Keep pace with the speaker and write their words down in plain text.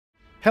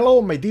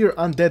Hello my dear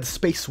undead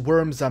space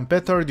worms, I'm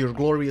Petard, your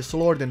glorious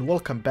lord, and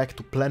welcome back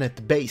to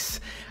Planetbase.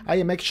 I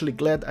am actually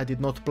glad I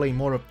did not play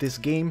more of this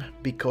game,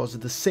 because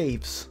the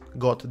saves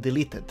got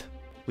deleted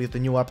with the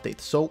new update.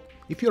 So,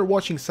 if you're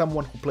watching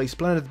someone who plays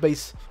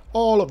Planetbase,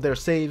 all of their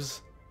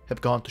saves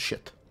have gone to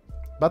shit.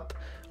 But,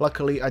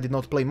 luckily I did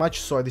not play much,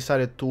 so I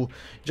decided to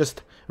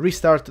just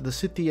restart the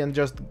city and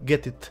just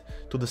get it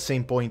to the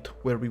same point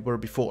where we were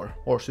before.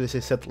 Or should I say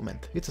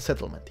settlement? It's a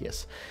settlement,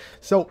 yes.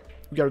 So,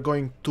 we are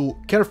going to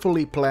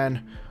carefully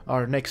plan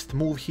our next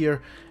move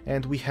here,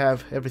 and we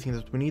have everything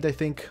that we need, I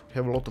think. We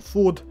have a lot of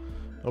food,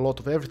 a lot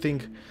of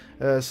everything.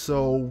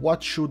 So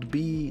what should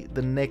be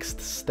the next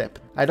step?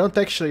 I don't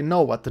actually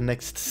know what the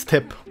next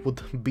step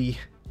would be.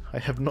 I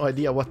have no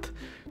idea what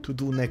to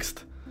do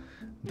next.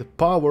 The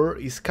power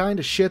is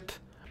kinda shit,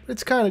 but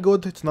it's kinda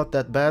good, it's not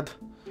that bad.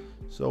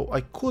 So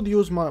I could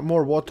use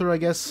more water, I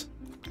guess.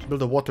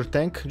 Build a water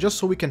tank, just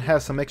so we can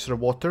have some extra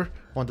water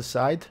on the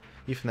side.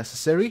 If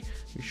necessary.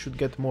 We should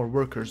get more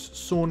workers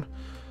soon.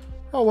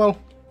 Oh well,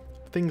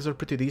 things are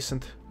pretty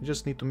decent. We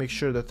just need to make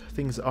sure that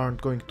things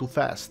aren't going too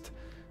fast.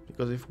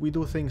 Because if we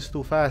do things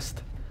too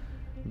fast,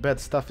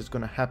 bad stuff is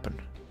gonna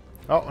happen.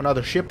 Oh,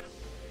 another ship.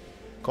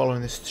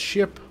 Colonist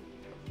ship.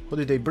 What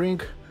did they bring?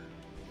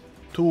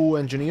 2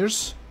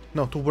 engineers?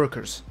 No, 2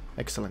 workers.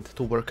 Excellent,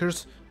 2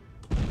 workers.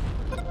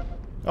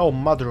 Oh,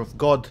 mother of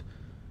God.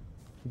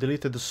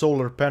 Deleted the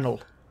solar panel.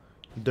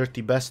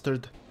 Dirty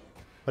bastard.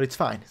 But it's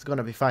fine, it's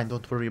gonna be fine,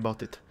 don't worry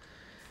about it.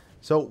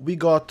 So we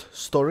got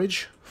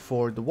storage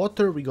for the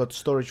water, we got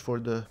storage for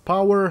the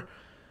power,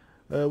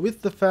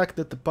 with the fact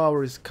that the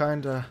power is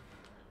kinda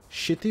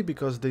shitty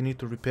because they need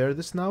to repair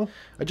this now.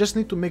 I just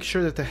need to make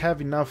sure that I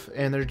have enough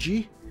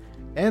energy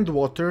and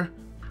water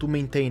to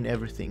maintain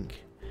everything.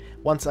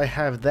 Once I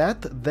have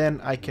that,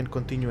 then I can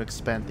continue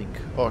expanding.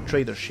 Oh,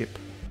 trader ship.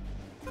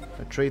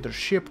 A trader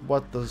ship,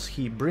 what does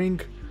he bring?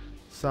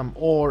 Some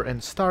ore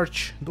and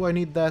starch. Do I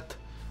need that?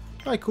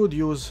 I could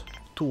use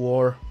 2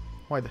 ore,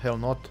 why the hell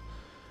not?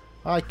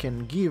 I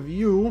can give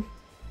you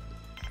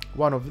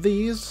one of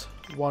these,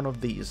 one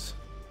of these.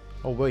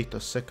 Oh wait a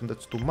second,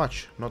 that's too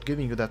much, not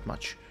giving you that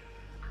much.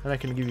 And I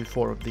can give you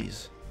 4 of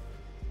these.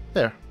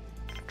 There,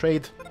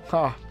 trade,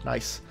 ha,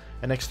 nice,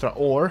 an extra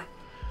ore.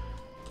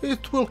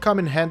 It will come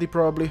in handy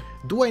probably.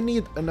 Do I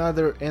need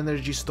another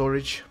energy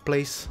storage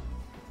place?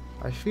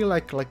 I feel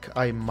like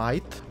I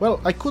might.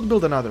 Well, I could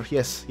build another,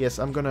 yes,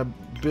 I'm gonna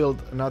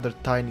build another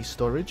tiny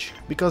storage,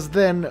 because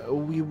then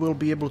we will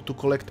be able to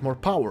collect more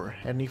power,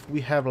 and if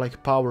we have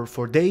like power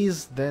for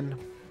days, then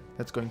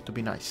that's going to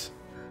be nice.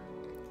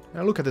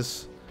 Now look at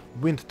this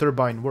wind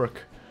turbine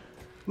work.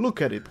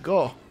 Look at it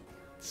go.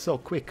 It's so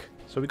quick.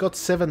 So we got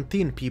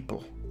 17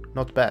 people.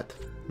 Not bad.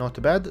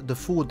 Not bad. The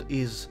food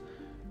is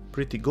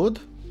pretty good.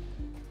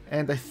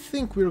 And I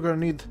think we're gonna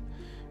need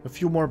a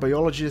few more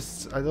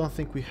biologists. I don't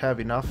think we have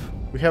enough.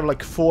 We have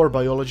like 4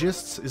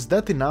 biologists. Is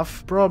that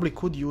enough? Probably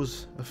could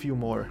use a few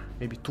more.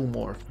 Maybe 2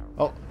 more.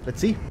 Oh,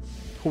 let's see.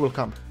 Who will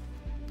come?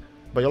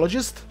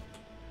 Biologist?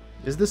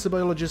 Is this a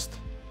biologist?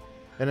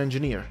 An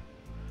engineer?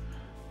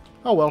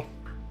 Oh well.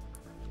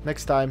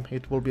 Next time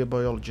it will be a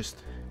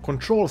biologist.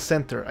 Control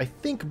center. I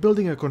think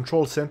building a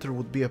control center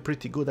would be a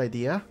pretty good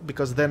idea,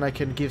 because then I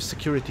can give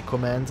security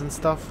commands and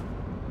stuff.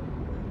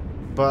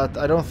 But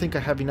I don't think I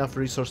have enough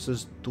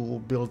resources to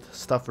build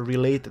stuff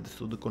related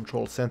to the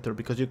control center,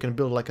 because you can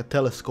build like a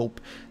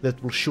telescope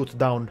that will shoot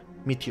down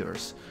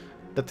meteors.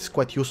 That is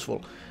quite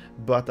useful,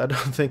 but I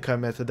don't think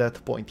I'm at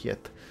that point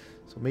yet.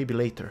 So maybe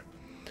later.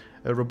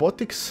 A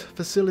robotics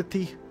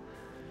facility.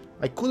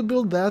 I could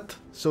build that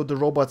so the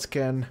robots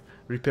can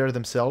repair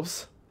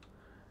themselves.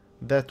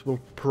 That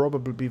will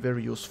probably be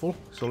very useful.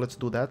 So let's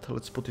do that.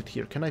 Let's put it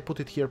here. Can I put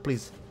it here,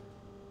 please?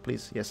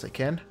 Please, yes I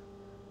can.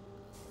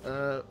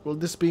 Will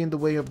this be in the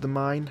way of the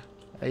mine?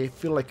 I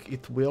feel like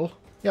it will.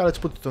 Yeah, let's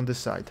put it on this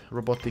side.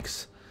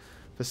 Robotics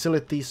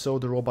facility, so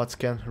the robots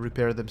can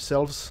repair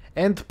themselves.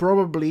 And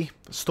probably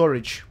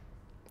storage.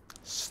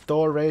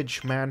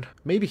 Storage, man.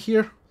 Maybe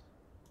here?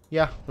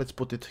 Yeah, let's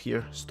put it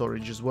here.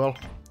 Storage as well.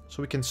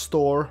 So we can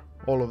store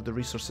all of the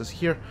resources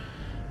here.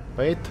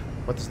 Wait,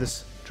 what is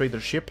this? Trader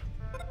ship.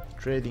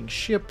 Trading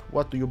ship.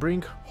 What do you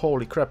bring?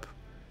 Holy crap.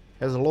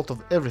 Has a lot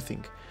of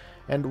everything.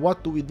 And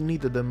what do we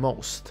need the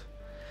most?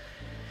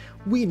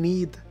 We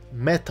need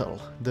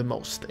metal the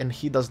most, and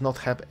he does not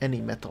have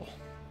any metal.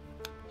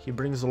 He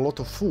brings a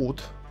lot of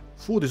food.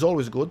 Food is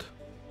always good.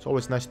 It's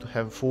always nice to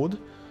have food.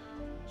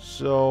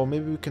 So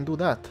maybe we can do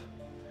that.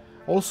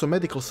 Also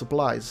medical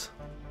supplies.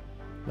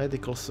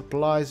 Medical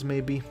supplies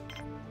maybe.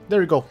 There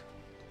you go.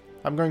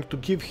 I'm going to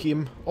give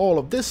him all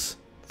of this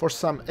for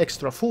some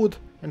extra food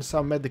and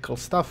some medical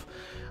stuff.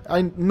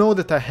 I know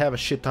that I have a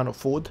shit ton of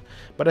food,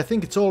 but I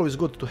think it's always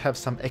good to have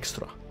some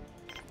extra.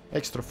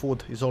 Extra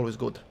food is always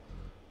good.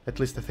 At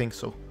least I think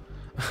so.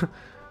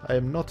 I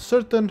am not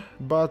certain,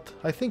 but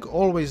I think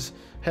always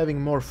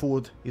having more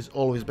food is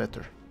always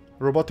better.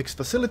 Robotics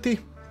facility,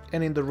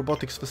 and in the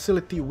robotics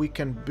facility we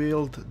can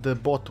build the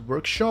bot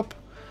workshop.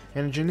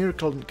 Engineer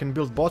can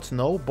build bots.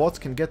 No, bots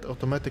can get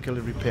automatically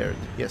repaired.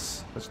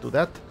 Yes, let's do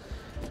that.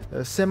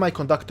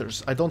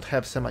 Semiconductors. I don't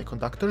have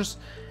semiconductors,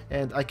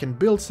 and I can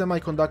build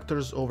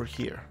semiconductors over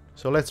here.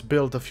 So let's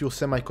build a few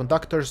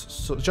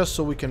semiconductors, just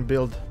so we can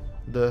build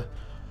the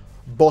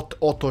bot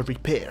auto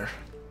repair.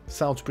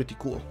 Sounds pretty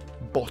cool.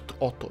 Bot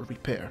auto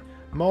repair.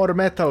 More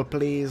metal,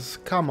 please.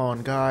 Come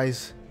on,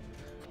 guys.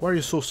 Why are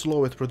you so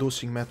slow at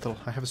producing metal?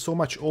 I have so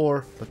much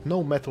ore, but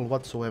no metal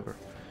whatsoever.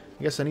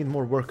 I guess I need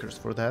more workers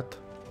for that.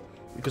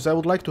 Because I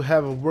would like to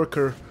have a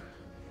worker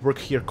work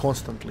here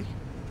constantly.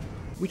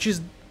 Which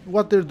is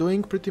what they're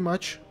doing, pretty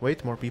much.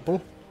 Wait, more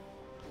people.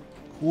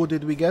 Who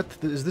did we get?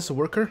 Is this a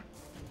worker?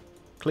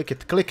 Click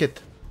it, click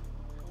it.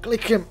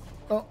 Click him!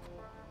 Oh.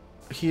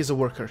 He is a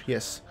worker,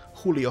 yes.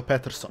 Julio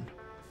Patterson.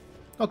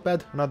 Not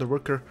bad, another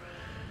worker.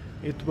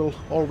 It will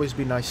always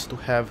be nice to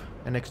have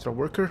an extra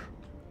worker.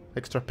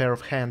 Extra pair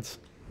of hands.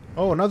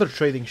 Oh, another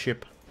trading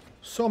ship.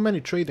 So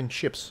many trading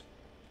ships.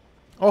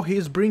 Oh, he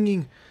is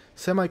bringing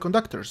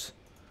semiconductors.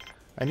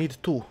 I need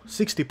 2.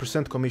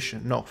 60%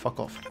 commission. No, fuck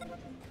off.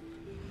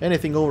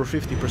 Anything over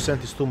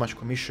 50% is too much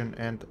commission,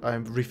 and I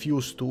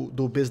refuse to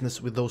do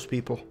business with those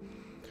people.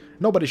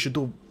 Nobody should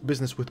do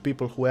business with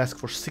people who ask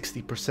for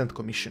 60%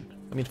 commission.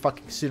 I mean,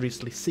 fucking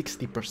seriously,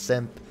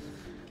 60%?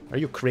 Are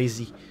you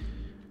crazy?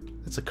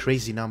 That's a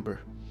crazy number.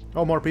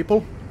 Oh, more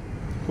people?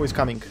 Who is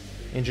coming?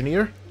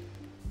 Engineer?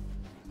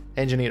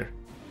 Engineer.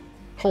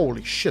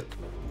 Holy shit.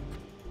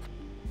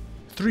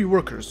 3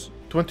 workers.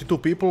 22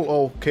 people.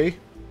 Okay.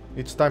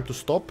 It's time to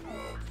stop.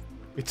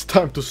 It's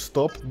time to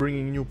stop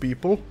bringing new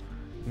people.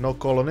 No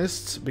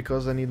colonists,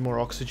 because I need more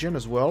oxygen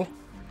as well.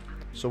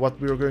 So what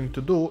we're going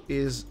to do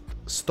is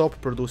stop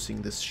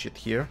producing this shit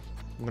here.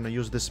 I'm gonna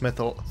use this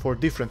metal for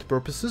different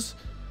purposes.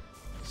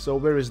 So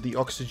where is the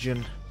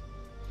oxygen?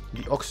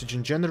 The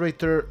oxygen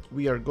generator.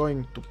 We are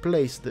going to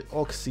place the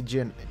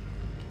oxygen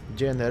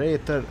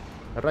generator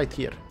right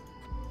here.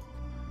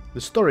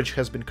 The storage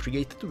has been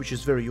created, which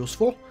is very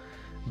useful.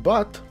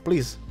 But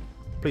please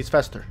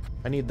faster.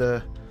 I need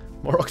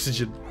more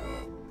oxygen.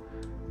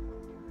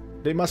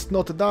 They must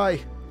not die.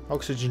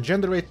 Oxygen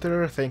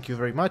generator, thank you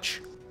very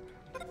much.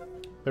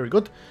 Very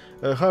good.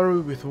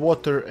 Hurry with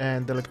water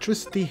and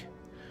electricity.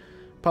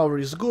 Power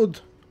is good.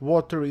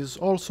 Water is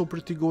also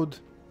pretty good.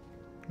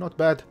 Not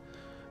bad.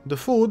 The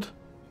food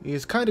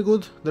is kind of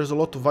good. There's a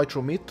lot of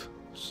vitro meat,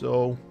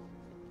 so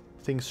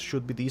things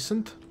should be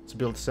decent. Let's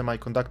build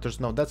semiconductors.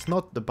 No, that's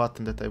not the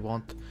button that I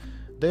want.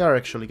 They are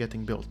actually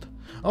getting built.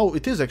 Oh,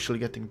 it is actually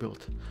getting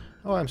built.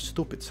 Oh, I'm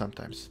stupid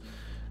sometimes.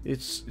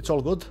 It's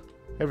all good.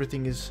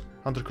 Everything is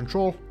under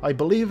control. I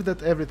believe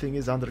that everything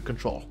is under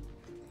control.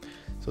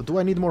 So do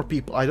I need more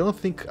people? I don't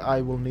think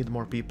I will need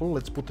more people.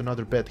 Let's put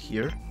another bed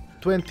here.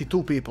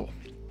 22 people.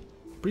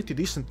 Pretty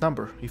decent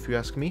number, if you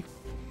ask me.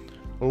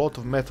 A lot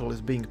of metal is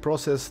being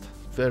processed.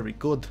 Very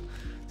good.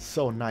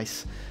 So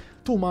nice.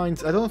 2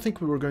 mines. I don't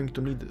think we were going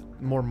to need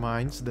more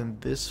mines than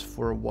this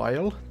for a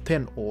while.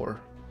 10 ore.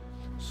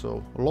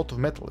 So a lot of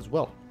metal as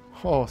well.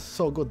 Oh,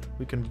 so good.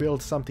 We can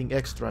build something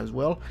extra as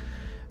well.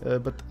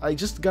 But I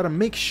just gotta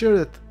make sure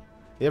that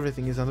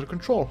everything is under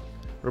control.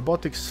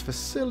 Robotics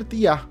facility.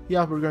 Yeah,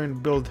 we're going to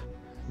build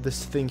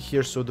this thing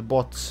here so the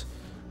bots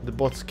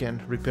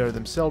can repair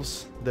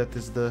themselves. That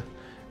is the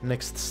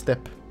next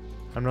step.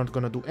 I'm not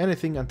gonna do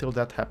anything until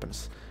that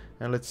happens.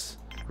 And let's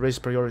raise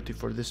priority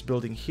for this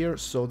building here.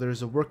 So there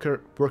is a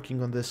worker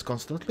working on this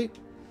constantly.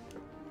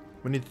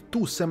 We need 2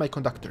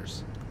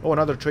 semiconductors. Oh,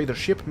 another trader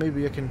ship.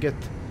 Maybe I can get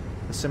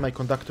a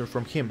semiconductor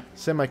from him.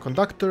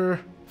 Semiconductor,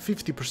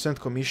 50%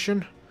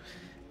 commission.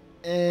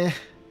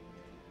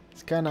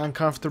 It's kind of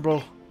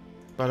uncomfortable,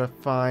 but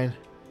fine.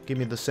 Give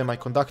me the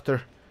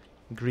semiconductor,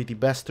 greedy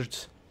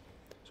bastards.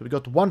 So we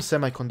got 1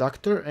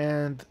 semiconductor,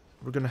 and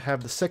we're gonna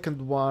have the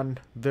second one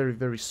very,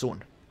 very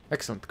soon.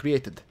 Excellent,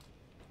 created.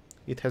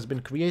 It has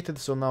been created,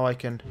 so now I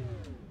can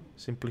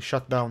simply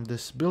shut down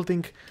this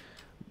building.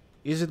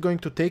 Is it going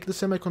to take the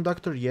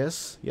semiconductor?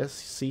 Yes,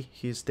 see,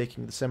 he's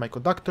taking the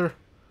semiconductor,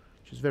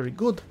 which is very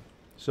good.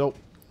 So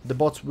the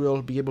bots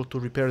will be able to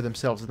repair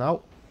themselves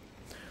now,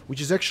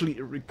 which is actually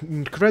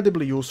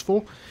incredibly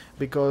useful,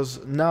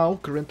 because now,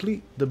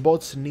 currently, the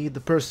bots need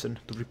the person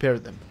to repair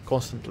them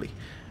constantly,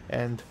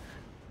 and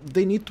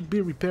they need to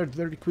be repaired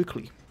very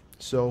quickly.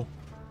 So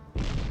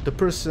the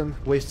person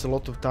wastes a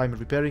lot of time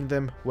repairing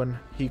them when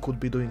he could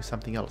be doing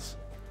something else.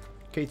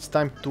 Okay, it's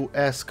time to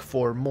ask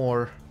for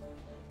more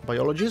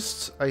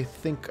biologists. I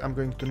think I'm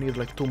going to need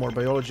like 2 more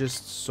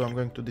biologists, so I'm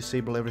going to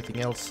disable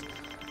everything else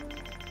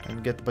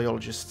and get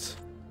biologists.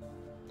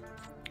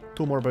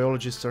 2 more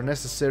biologists are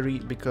necessary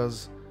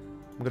because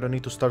I'm gonna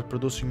need to start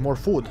producing more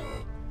food.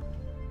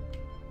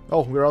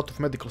 Oh, we're out of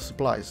medical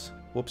supplies.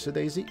 Whoopsie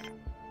daisy.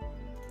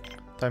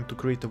 Time to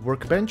create a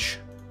workbench.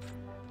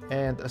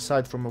 And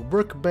aside from a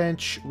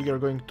workbench, we are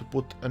going to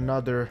put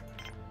another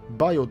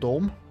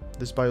biodome.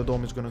 This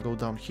biodome is gonna go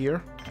down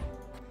here.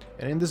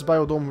 And in this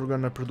biodome, we're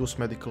gonna produce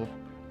medical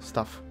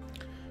stuff.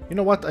 You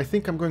know what? I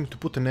think I'm going to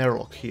put an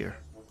airlock here.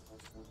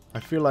 I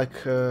feel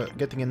like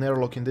getting an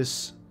airlock in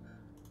this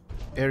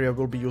area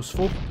will be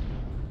useful,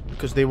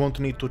 because they won't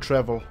need to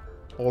travel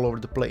all over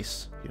the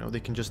place. You know, they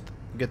can just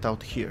get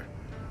out here.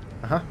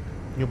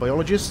 New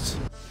biologists.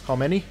 How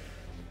many?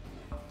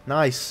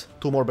 Nice.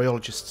 2 more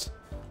biologists.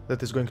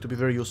 That is going to be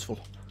very useful.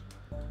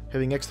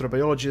 Having extra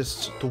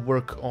biologists to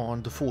work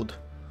on the food.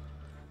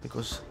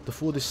 Because the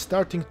food is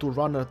starting to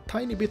run a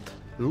tiny bit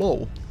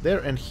low. There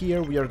and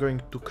here we are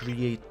going to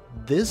create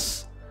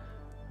this.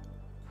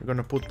 We're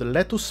gonna put the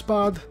lettuce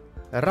pod,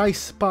 a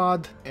rice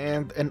pod,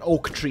 and an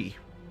oak tree.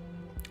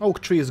 Oak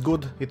tree is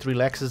good, it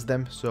relaxes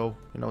them, so,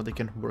 you know, they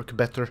can work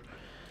better.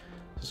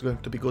 It's going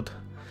to be good.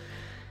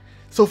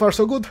 So far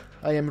so good.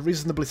 I am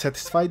reasonably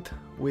satisfied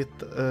with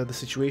the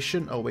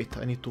situation. Oh wait,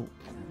 I need to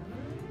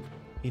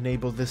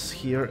enable this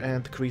here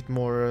and create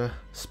more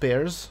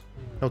spares.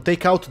 No,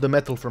 take out the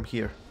metal from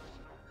here.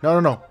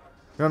 No,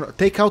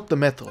 take out the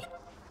metal.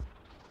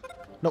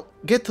 No,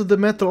 get the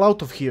metal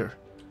out of here.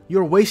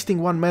 You're wasting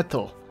 1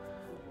 metal.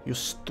 You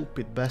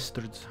stupid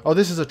bastards. Oh,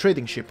 this is a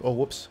trading ship. Oh,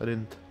 whoops, I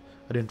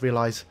didn't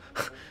realize.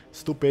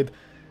 Stupid.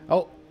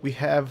 Oh, we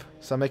have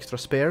some extra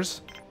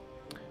spares.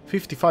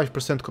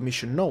 55%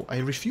 commission. No, I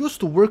refuse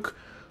to work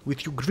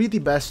with you greedy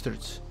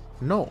bastards.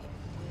 No.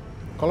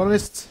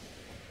 Colonists.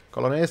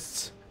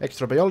 Colonists.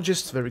 Extra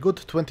biologists. Very good.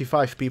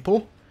 25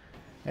 people.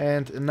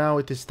 And now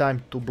it is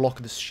time to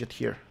block this shit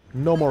here.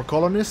 No more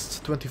colonists.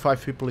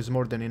 25 people is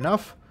more than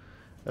enough.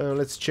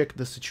 Let's check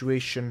the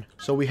situation.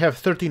 So we have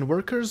 13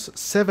 workers,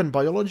 7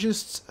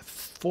 biologists,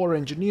 4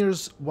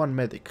 engineers, 1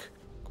 medic.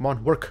 Come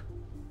on, work.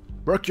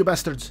 Work, you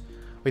bastards.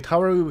 Wait, how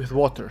are we with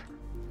water?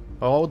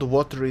 Oh, the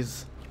water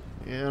is,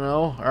 you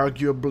know,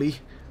 arguably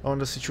on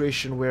the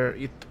situation where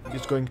it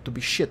is going to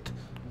be shit.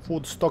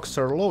 Food stocks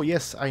are low.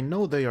 Yes, I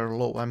know they are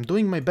low. I'm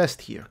doing my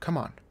best here. Come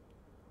on.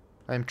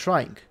 I'm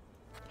trying.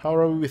 How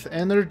are we with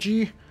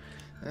energy?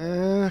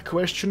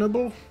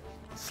 Questionable.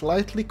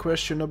 Slightly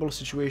questionable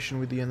situation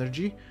with the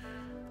energy.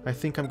 I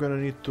think I'm gonna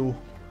need to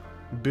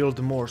build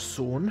more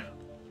soon.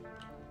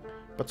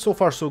 But so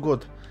far so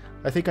good.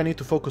 I think I need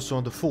to focus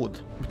on the food,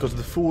 because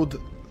the food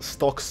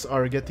stocks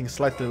are getting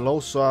slightly low,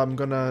 so I'm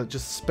gonna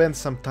just spend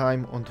some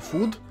time on the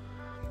food.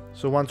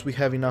 So once we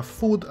have enough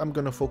food, I'm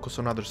gonna focus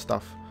on other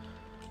stuff.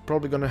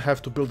 Probably gonna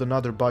have to build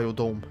another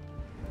biodome.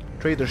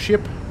 Trader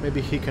ship,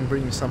 maybe he can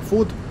bring me some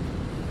food.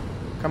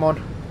 Come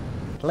on,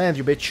 land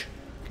you bitch.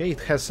 Okay,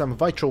 it has some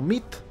vital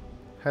meat,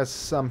 has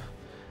some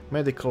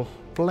medical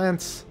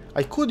plants.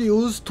 I could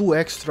use 2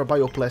 extra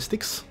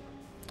bioplastics.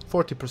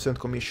 40%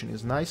 commission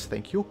is nice,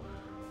 thank you.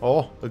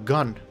 Oh, a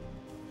gun.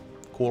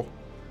 Cool.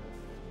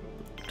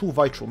 2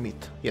 vital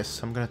meat.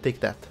 Yes, I'm gonna take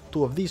that.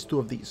 2 of these, 2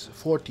 of these.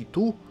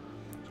 42.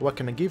 So what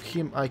can I give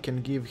him? I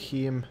can give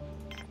him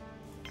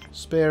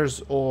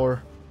spares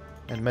or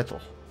and metal.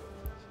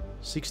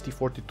 60,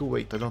 42.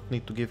 Wait, I don't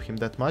need to give him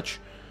that much.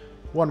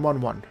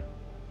 111.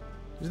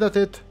 Is that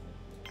it?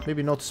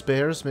 Maybe not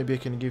spares. Maybe I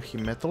can give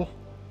him metal.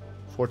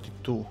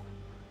 42.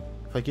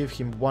 If I give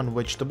him 1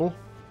 vegetable.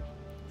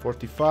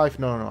 45.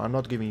 No, I'm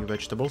not giving you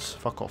vegetables.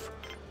 Fuck off.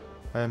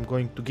 I am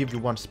going to give you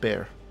 1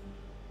 spare.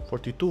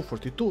 42,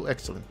 42.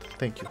 Excellent.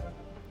 Thank you.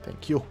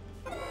 Thank you.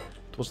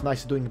 It was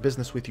nice doing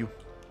business with you.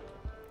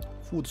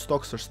 Food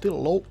stocks are still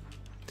low.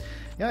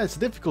 Yeah, it's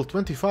difficult.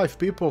 25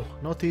 people.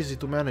 Not easy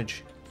to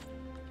manage.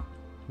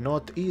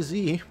 Not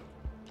easy.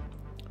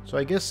 So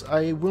I guess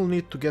I will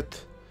need to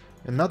get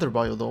another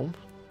biodome.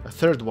 A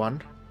 3rd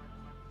one.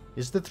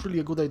 Is that really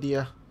a good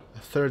idea? A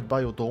 3rd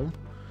biodome?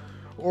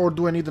 Or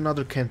do I need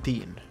another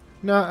canteen?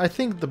 Nah, I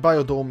think the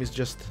biodome is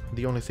just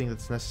the only thing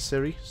that's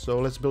necessary. So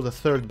let's build a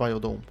 3rd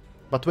biodome.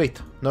 But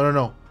wait,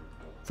 no.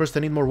 First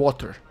I need more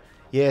water.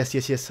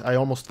 Yes, I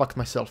almost fucked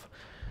myself.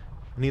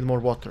 I need more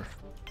water.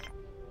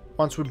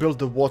 Once we build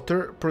the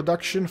water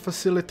production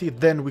facility,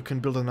 then we can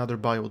build another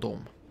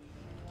biodome.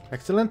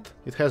 Excellent,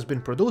 it has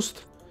been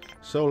produced.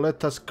 So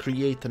let us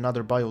create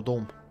another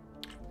biodome.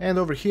 And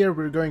over here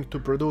we're going to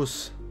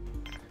produce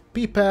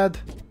pea pad,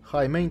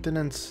 high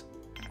maintenance,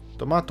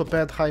 tomato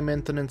pad, high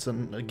maintenance,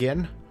 and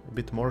again, a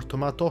bit more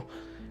tomato,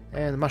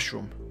 and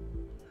mushroom.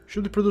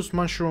 Should we produce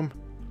mushroom?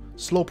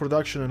 Slow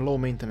production and low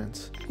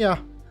maintenance. Yeah.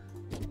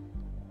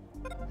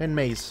 And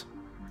maize.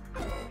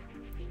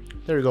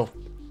 There you go.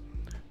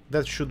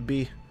 That should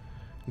be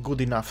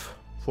good enough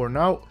for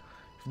now.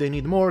 If they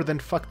need more, then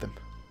fuck them.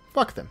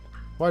 Fuck them.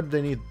 Why do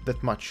they need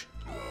that much?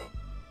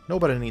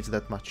 Nobody needs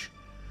that much.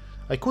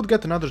 I could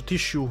get another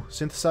tissue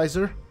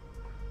synthesizer,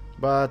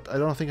 but I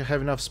don't think I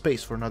have enough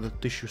space for another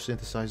tissue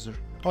synthesizer.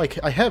 Oh,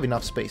 I have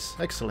enough space.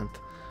 Excellent.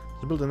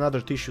 Let's build another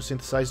tissue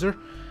synthesizer.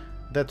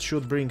 That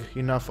should bring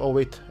enough... Oh,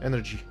 wait.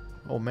 Energy.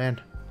 Oh, man.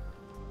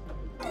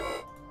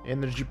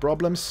 Energy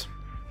problems.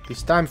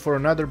 It's time for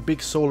another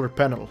big solar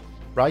panel,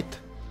 right?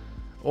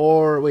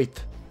 Or,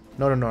 wait.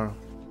 No.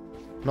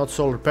 Not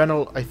solar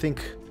panel. I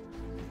think...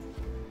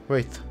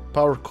 Wait.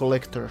 Power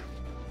collector.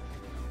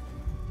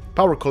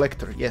 Power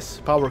collector.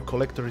 Yes, power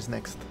collector is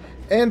next.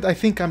 And I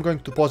think I'm going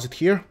to pause it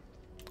here.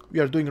 We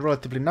are doing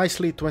relatively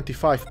nicely.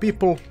 25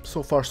 people.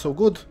 So far, so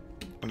good.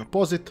 I'm gonna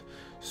pause it.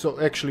 So,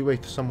 actually,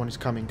 wait. Someone is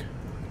coming.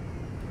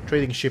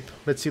 Trading ship.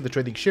 Let's see the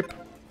trading ship.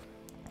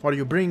 What do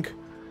you bring?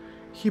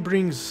 He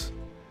brings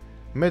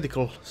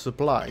medical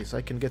supplies.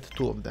 I can get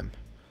 2 of them.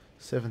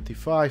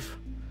 75.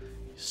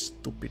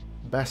 Stupid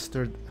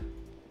Bastard.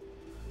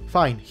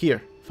 Fine,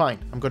 here. Fine.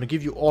 I'm gonna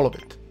give you all of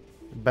it.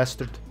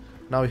 Bastard.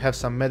 Now you have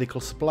some medical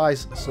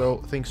supplies, so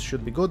things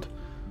should be good.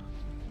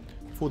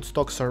 Food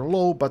stocks are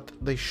low, but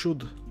they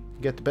should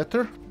get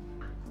better.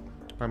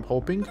 I'm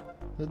hoping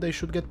that they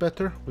should get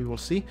better. We will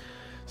see.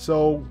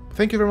 So,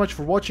 thank you very much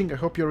for watching. I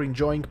hope you're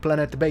enjoying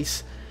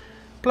Planetbase.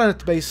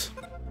 Planetbase,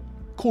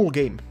 cool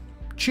game.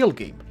 Chill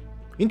game.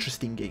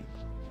 Interesting game.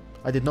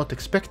 I did not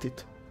expect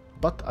it,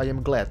 but I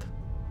am glad.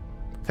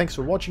 Thanks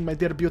for watching, my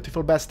dear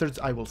beautiful bastards.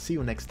 I will see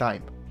you next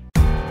time.